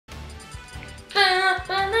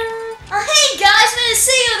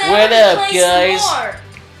see you there. What Let's up, play guys? some more.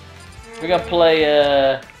 We're gonna play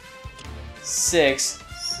 6.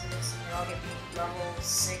 I'll get level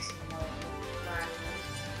 6 and level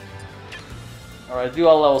 9. Alright, do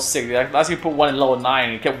all level 6. Last you put 1 in level 9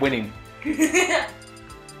 and you kept winning.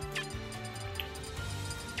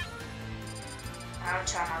 I'll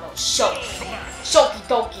try my little shoki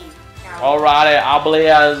doki. Alright, I'll play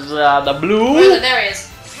as the blue. There he is.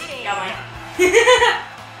 Got mine.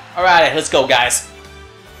 Alright, let's go, guys.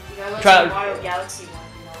 You gotta go Try to to- the Mario Galaxy one.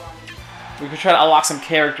 We could try to unlock some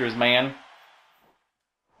characters, man.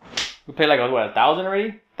 We played like, what, 1,000 already?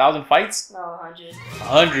 1,000 fights? No, 100.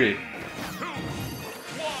 100.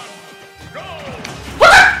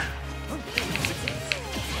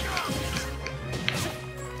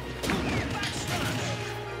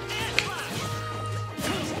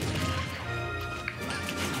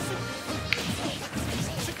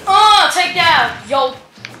 Oh, take down! Yo,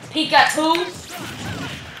 Pikachu!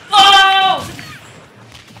 Oh!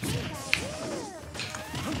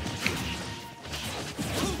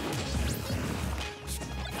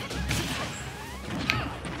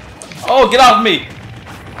 Oh, get off me!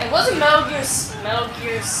 It wasn't Metal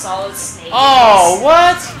Gear Solid Snake. Oh,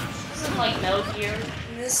 what? Wasn't like Metal Gear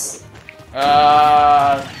in this.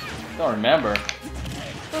 Don't remember. I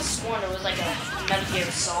could have sworn it was like a Metal Gear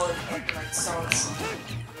Solid, like Solid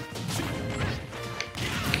Snake.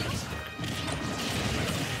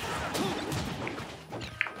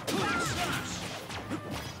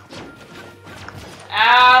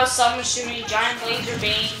 Ow, someone's shooting giant laser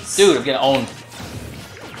beams. Dude, I'm getting owned.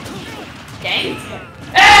 Dang.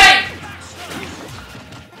 Hey!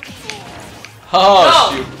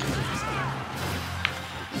 Oh, No. shoot.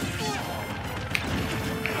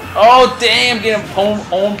 Oh, damn, getting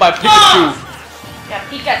owned by Pikachu. Yeah,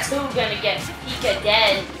 Pikachu gonna get Pika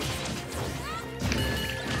dead.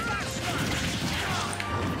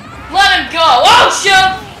 Let him go! Oh,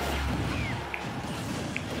 shoot!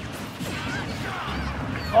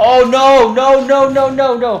 Oh, no, no, no, no,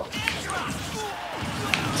 no, no.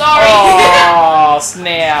 Sorry. Oh,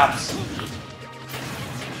 snaps.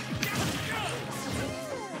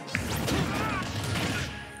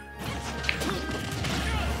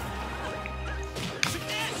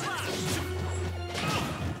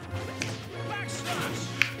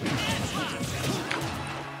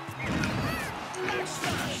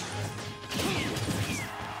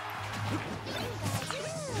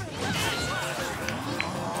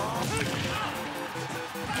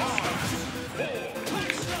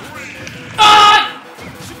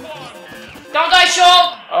 Don't die,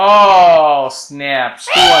 Shulk! Oh, snaps.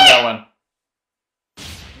 Who won that one?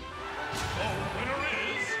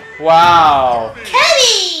 Wow.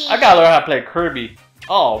 Kenny! I gotta learn how to play Kirby.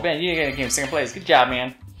 Oh, man, you didn't get a second place. Good job,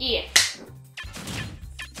 man. Yeah.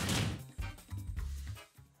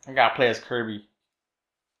 I gotta play as Kirby.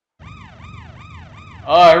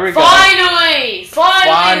 Oh, here we go. Finally!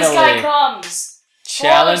 Finally, this guy Finally. comes!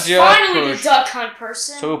 Challenger. Finally, push. the Duck Hunt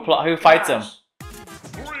person! So who fights him?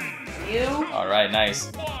 You? Alright,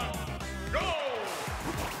 nice.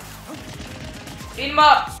 Beat him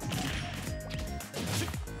up!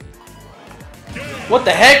 What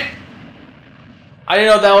the heck? I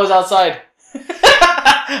didn't know that was outside.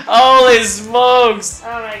 Holy smokes!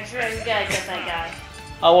 Alright, sure, you gotta get that guy.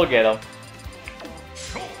 I will get him.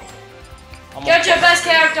 Get your best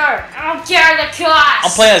character! I don't care the class!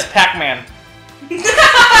 I'm playing as Pac-Man.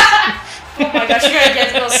 Oh my gosh, you're gonna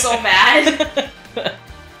get to go so mad.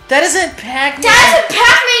 That isn't Pac-Man. That's a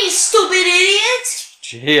Pac-Man, you stupid idiot!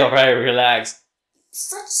 Gee, alright, relax.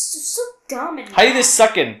 So dumb and How do you just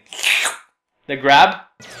suck in? The grab?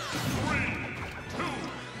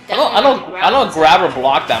 I don't grab or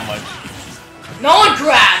block that much. No one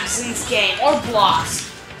grabs in this game, or blocks.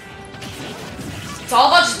 It's all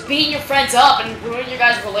about just beating your friends up and ruining your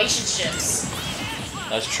guys' relationships.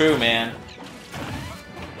 That's true, man.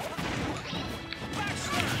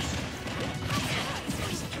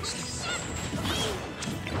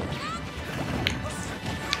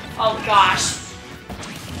 Oh gosh.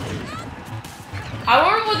 I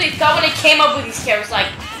wonder what they thought when they came up with these characters. Like,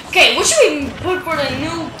 okay, what should we put for our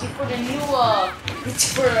new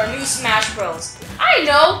Smash Bros? I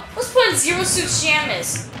know. Let's put in Zero Suit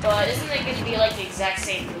Samus. But isn't it going to be like the exact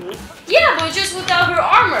same move? Yeah, but just without her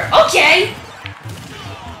armor. Okay.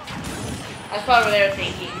 That's probably what they were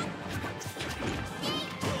thinking.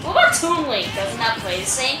 What about Toon Link? Doesn't that play the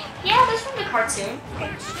same? Yeah, that's from the cartoon.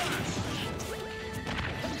 Okay.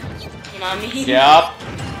 You know what I mean? Yep.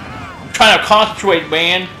 I'm trying to concentrate,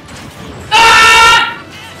 man. Ah!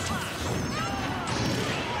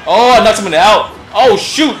 Oh, I knocked someone out. Oh,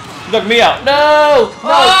 shoot. Look me out. No! No!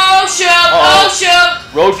 Oh shoot! Oh shoot!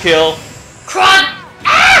 Roadkill. Crud!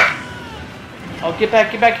 Ah! Oh, get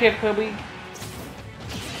back here, Kobe.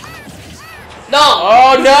 No!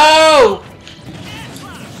 Oh no!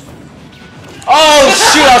 Oh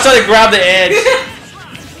shoot! I was trying to grab the edge.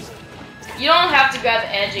 You don't have to grab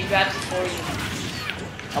the edge; it grabs it for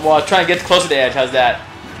you. Well, I was trying to get close to the edge. How's that?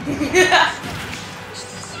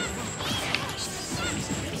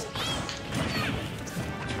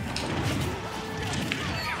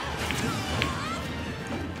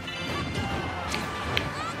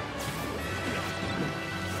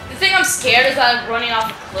 The thing I'm scared is that I'm running off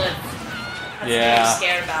a cliff. That's the thing I'm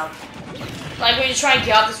scared about. Like when you try and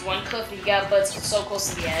get off this one cliff, you get, but it's so close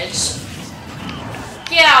to the edge.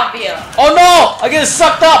 Get out, Bia. Oh no! I get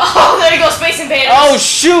sucked up! Oh, there you go, Space Invaders. Oh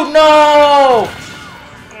shoot, no!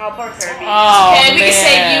 Oh, poor Kirby. Oh, okay, we man. can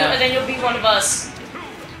save you, and then you'll be one of us.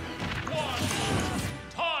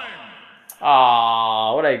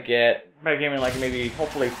 Aw, what'd I get? I came in like maybe,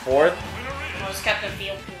 hopefully 4th. Oh, it's Captain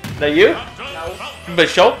Field. Is that you? No. But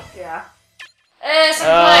show? Yeah. Second place.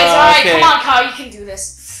 Alright, okay. come on, Kyle, you can do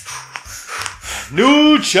this.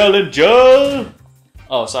 New challenger!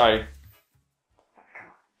 Oh, sorry.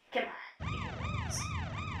 Come on.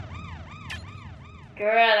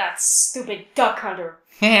 Girl, that stupid duck hunter.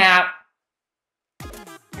 Yeah. 3,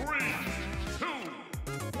 2, 1.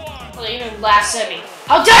 Well, they even laughs at me.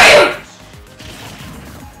 How dare you!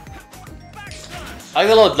 I like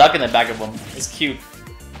the little duck in the back of him. It's cute.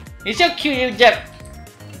 He's so cute, you duck.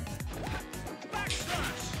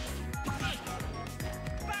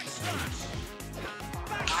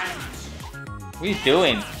 What are you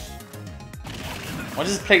doing? Why don't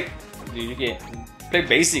you just play... Dude, you get... Play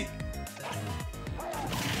basic.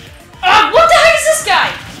 Ah, what the heck is this guy?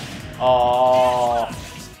 Oh,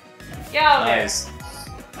 Get out of nice. there.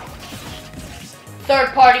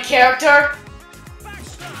 Third party character.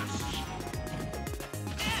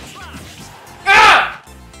 Ah!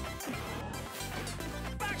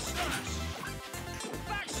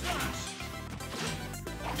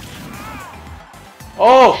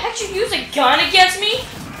 Oh! How'd you use a gun against me?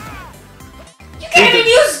 You can't even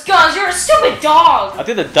use guns, you're a stupid dog! I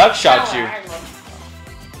think the duck shot Oh, you. I love-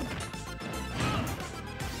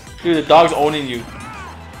 Dude, the dog's owning you.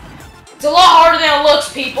 It's a lot harder than it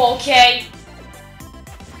looks, people, okay?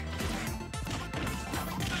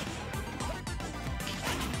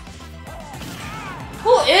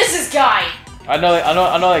 Who is this guy? I know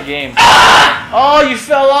that game. Ah! Oh, you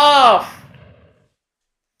fell off!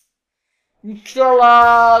 You fell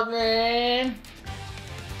off, man.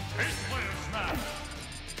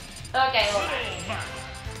 Okay, well,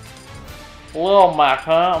 Little Mac,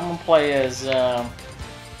 huh? I'm gonna play as,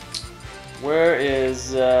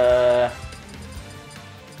 where's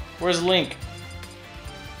Link?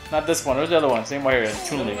 Not this one, where's the other one? Same one here,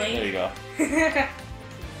 Toon Link. There you go.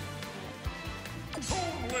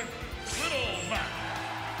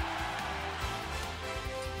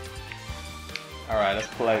 Alright, let's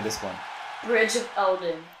play this one. Bridge of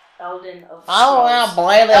Elden. Elden of Scrolls. I don't want to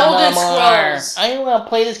play this Elden no more. Scrolls. I don't want to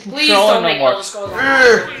play this Please controller don't no make more. Elden Scrolls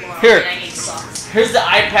anymore. Here. I need socks. Here's the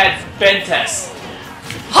iPad Ben test.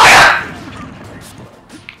 Higher!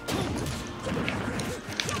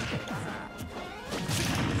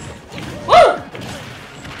 Woo!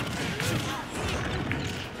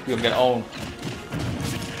 You're gonna get owned.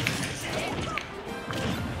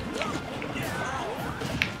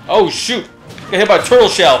 Oh shoot! Get hit by a turtle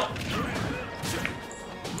shell.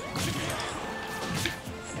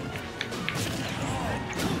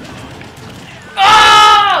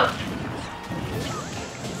 Oh!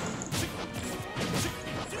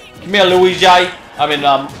 Come here, Luigi. I mean,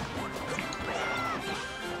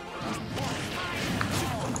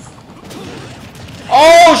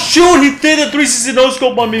 Oh shoot! He did a 360 no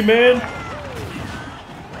scope on me, man.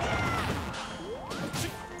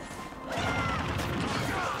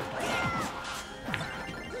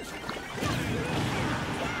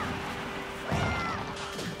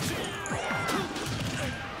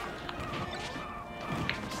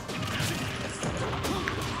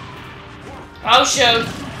 Oh shoot.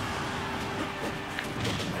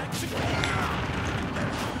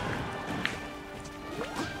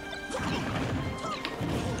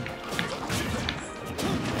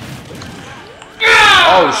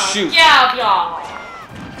 Oh shoot! Yeah, y'all.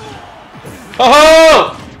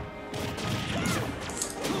 Oh!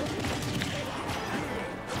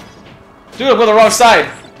 Dude, I'm on the wrong side.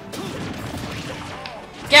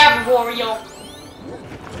 Gab Wario.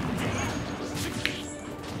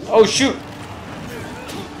 Oh shoot!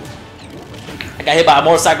 I got hit by a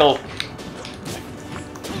motorcycle.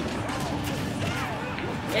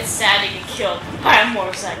 It it's sad to get killed by a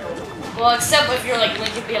motorcycle. Well, except if you're like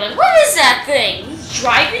Link and be like, what is that thing? He's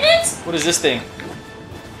driving it? What is this thing?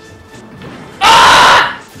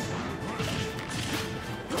 Ah!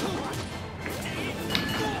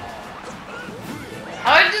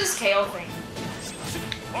 How do I do this KO thing?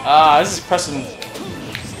 This is pressing.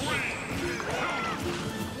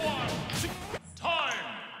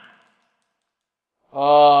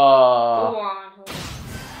 Hold on.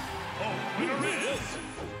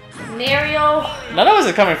 Mario. None of us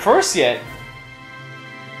are coming first yet.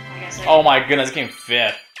 I guess Oh my goodness, I came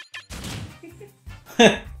fifth.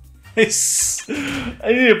 I need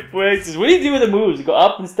to practice. What do you do with the moves? You go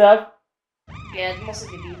up and stuff? Yeah, it's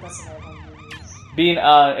mostly the beat. That's another one of these. Being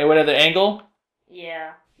at what other angle?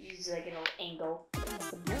 Yeah, use like an angle.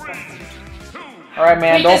 Alright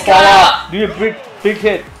man, Beat don't this fall guy out. up. Do a big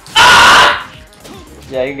hit. Ah!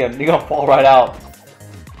 Yeah, you're gonna fall right out.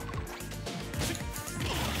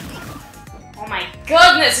 Oh my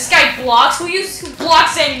goodness, this guy blocks. Who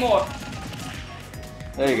blocks anymore?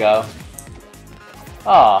 There you go.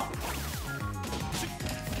 Ah.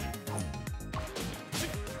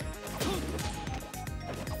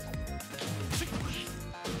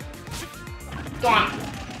 Go on,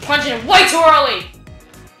 punching him way too early.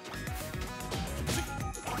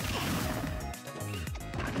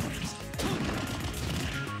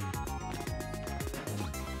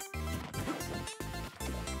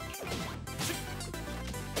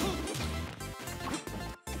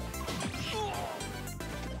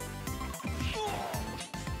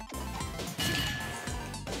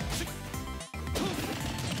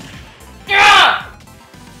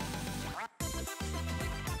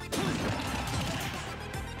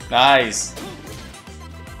 Nice.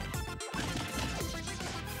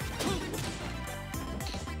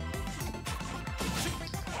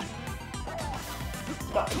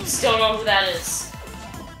 Still don't know who that is.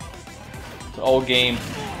 It's an old game.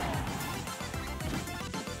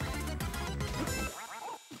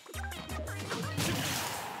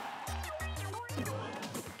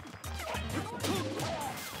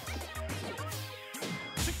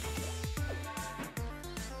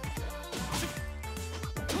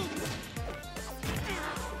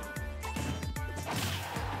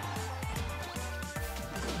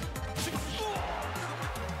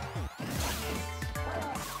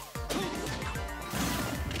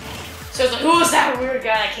 So it's like, who was that weird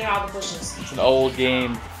guy that came out of the bushes? It's an old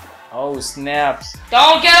game. Oh, snaps.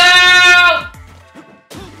 Don't get out!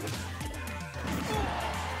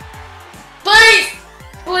 Please!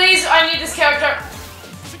 Please, I need this character.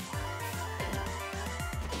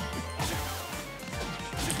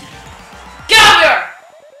 Get out here!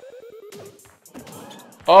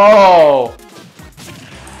 Oh!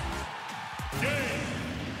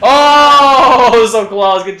 Oh, so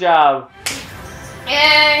close. Good job.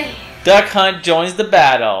 Yay! Duck Hunt joins the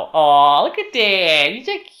battle. Aw, look at that. He's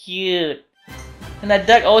so cute. And that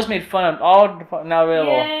duck always made fun of all the now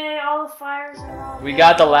available. Yay, all the fires are all We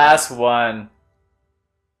got the last one.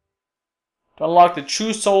 To unlock the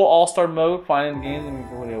True Soul All-Star mode, find in the game and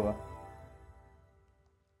whatever.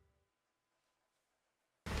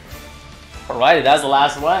 Alrighty, that's the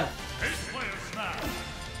last one.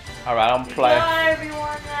 Alright, I'm gonna play. Bye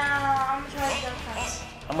everyone now. I'm gonna try Duck Hunt.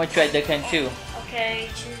 I'm gonna try Duck Hunt too. Okay,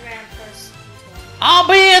 choose random first. I'll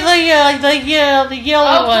be the yellow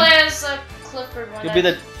I'll one. play as a Clifford one. You'll be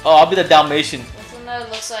the I'll be the Dalmatian. Which one that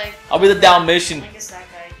looks like? I'll be the Dalmatian. I guess that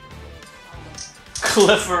guy.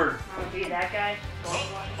 Clifford. I'm gonna be that guy.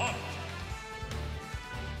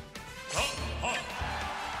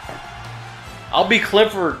 I'll be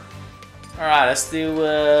Clifford. Alright, let's do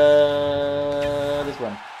this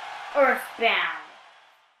one. Earthbound.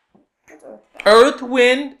 Earth,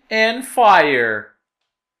 Wind, and Fire.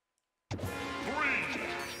 3,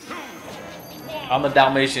 2, 1. I'm the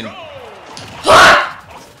Dalmatian.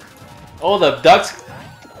 Oh, the ducks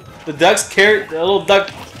carry the little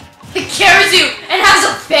duck. It carries you and has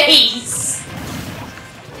a face.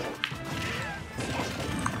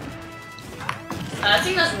 I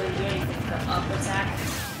think that's really good anything for up attack.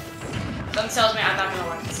 Something tells me I'm not gonna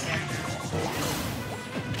like this character.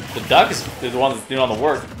 The duck is the one that's doing all the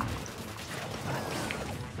work.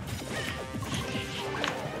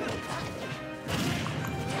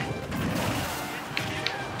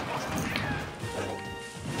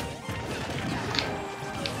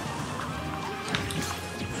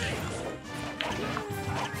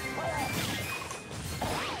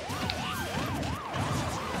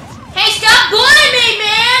 Hey, stop bullying me,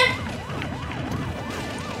 man!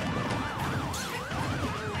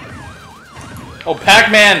 Oh,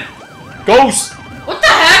 Pac-Man! Ghost! What the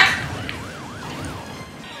heck?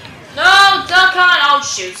 No, Duck Hunt! Oh, Don't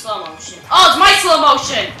shoot. Slow motion. Oh, it's my slow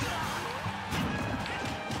motion.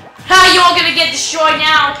 Ha! You all gonna get destroyed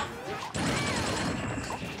now.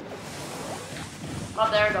 Oh,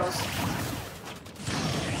 there it goes.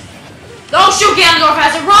 Don't shoot, Ganondorf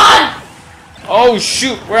has it. Run! Oh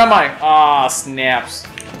shoot! Where am I? Ah, snaps.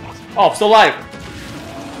 Oh, I'm still alive.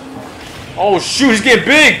 Oh shoot! He's getting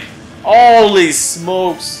big. Holy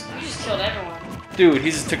smokes! You just killed everyone. Dude, he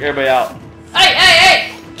just took everybody out. Hey, hey,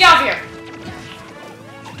 hey! Get off here!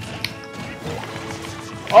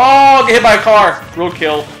 Oh, get hit by a car.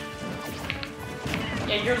 Roadkill.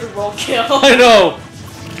 Yeah, you're the roadkill. I know.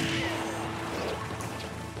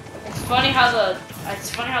 It's funny how the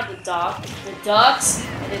ducks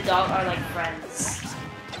and the dog are like friends.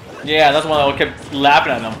 Yeah, that's why I kept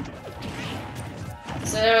laughing at them.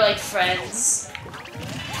 So they're like friends.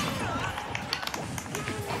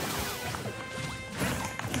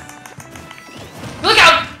 Look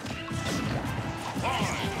out! 5, 4,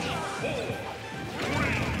 3, 2, 1.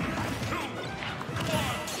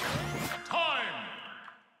 Time.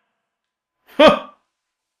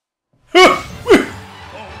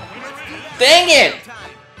 Dang it!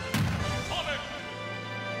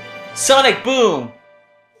 Sonic Boom!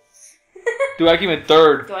 Dude, I came in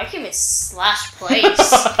third. Dude, I came in slash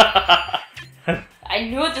place. I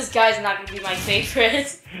knew this guy's not gonna be my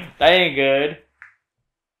favorite. That ain't good.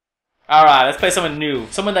 Alright, let's play someone new.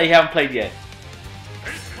 Someone that you haven't played yet.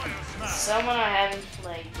 Someone I haven't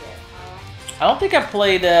played yet, huh? I don't think I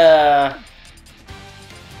played,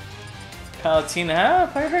 Palutena. Have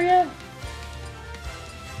I played her yet?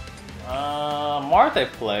 Martha I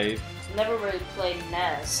played. Never really played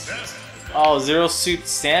Nest. Oh, Zero Suit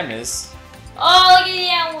Samus. Oh, look at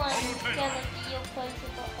that one!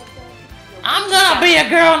 I'm gonna be a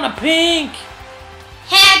girl in the pink!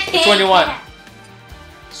 Happy! Which one do you want?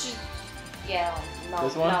 Yeah, no,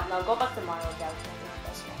 This one? no, go back to Mario Galaxy.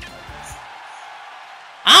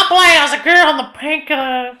 I'm playing as a girl in the pink.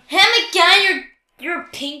 Him again, you're a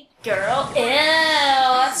pink girl. Ew,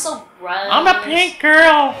 that's so gross. I'm a pink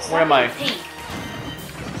girl. Where am I? Pink.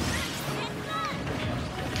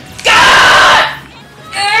 God!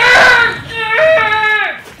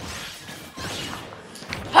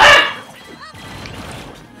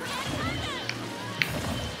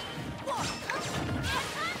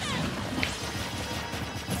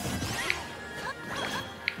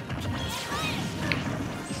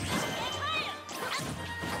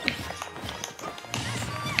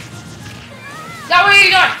 Now where are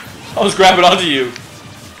you going? I was grabbing onto you.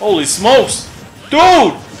 Holy smokes.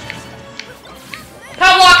 Dude!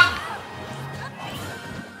 Power block!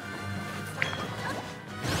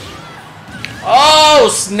 Oh,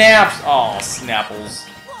 snaps. Oh, snapples.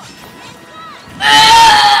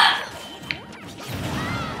 Ah!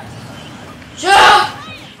 Jump!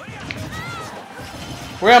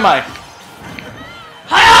 Where am I?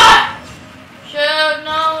 Hiya! Should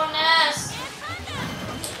no nest.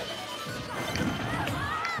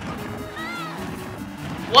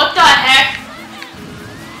 What the heck?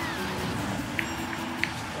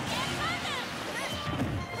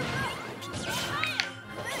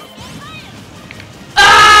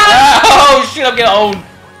 Ah! Oh, shit, I'm getting owned.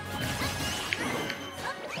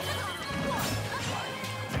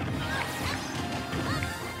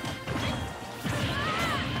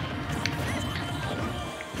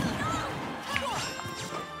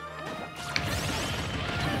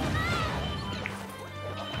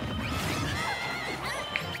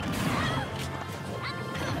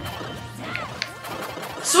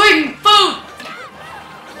 Swing food!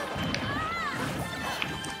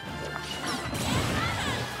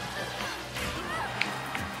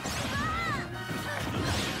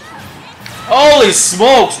 Holy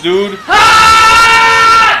smokes, dude.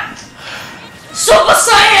 Ah! Super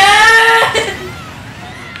Saiyan!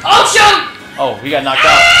 Oh, shoot! Oh, he got knocked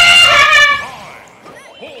out.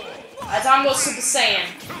 That's time to go Super Saiyan.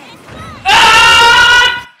 Ah!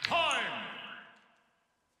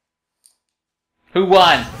 Who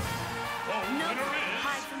won?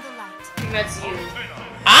 That's you.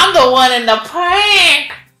 I'm the one in the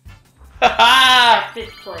pink! Haha!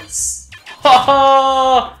 Fifth place.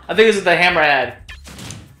 I think it was the hammerhead.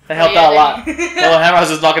 That helped out a lot. The hammerhead was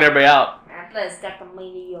just knocking everybody out. Let's Dr.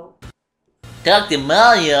 Mario. Dr.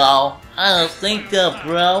 Mario? I don't think so,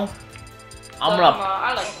 bro. I'm gonna.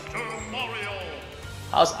 I like him.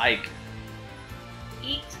 How's Ike?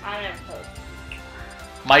 Eat. I never played.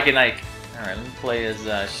 Mike and Ike. Alright, let me play as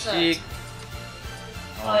Sheik.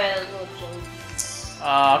 Oh yeah, there's little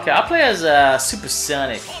Joe. Okay, I'll play as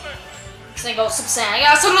Supersonic. So go Super Saiyan. I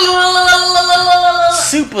got Supersonic.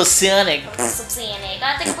 Super Saiyan.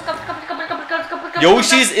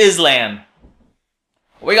 Yoshi's Island.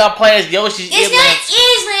 We gotta play as Yoshi's It's Island. not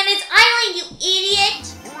Island, it's Island, you idiot!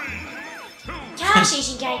 Gas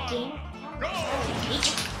station guy game.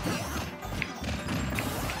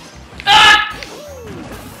 Ah!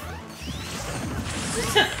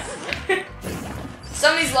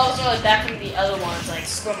 Some of these levels are like that from the other ones, like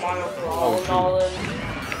Super Mario Brawl and all of them.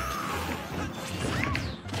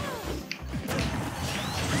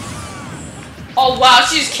 Oh wow,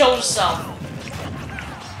 she just killed herself.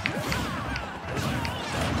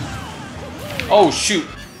 Oh shoot.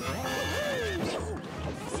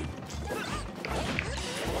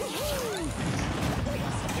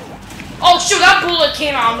 Oh shoot, that bullet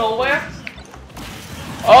came out of nowhere.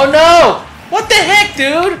 Oh no! What the heck,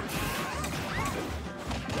 dude?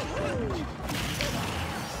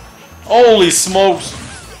 Holy smokes.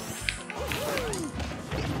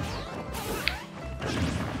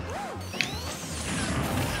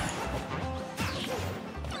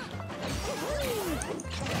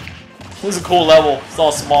 This is a cool level. It's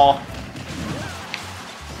all small.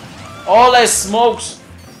 All that smokes.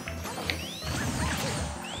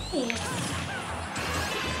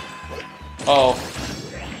 Oh.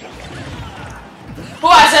 Who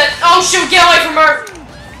has it? Oh shoot, get away from her!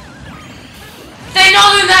 They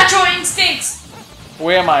know their natural instincts!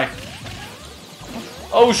 Where am I?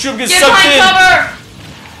 Oh shoot, get Get sucked behind in! cover!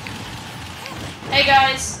 Hey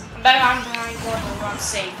guys, I'm back on behind cover, I'm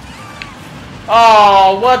safe.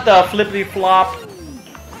 Oh, what the flippity flop.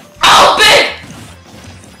 Oh, big!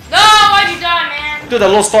 No, why'd you die, man? Dude, that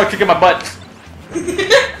little star kicking my butt. Dude,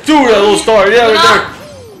 that little star, yeah, right there.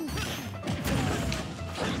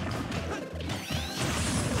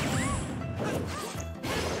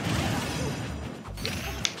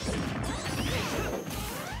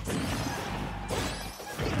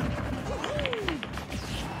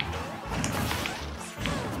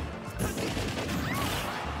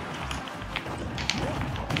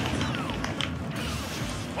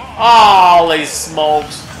 Holy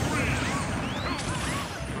smokes.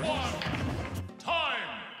 Time.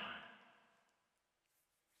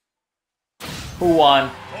 Who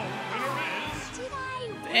won?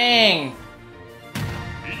 Dang.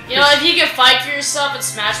 You know, if you can fight for yourself in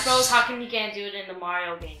Smash Bros, how come you can't do it in the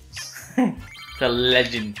Mario games? The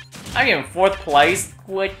legend. I'm in 4th place.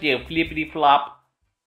 What the flippity flop.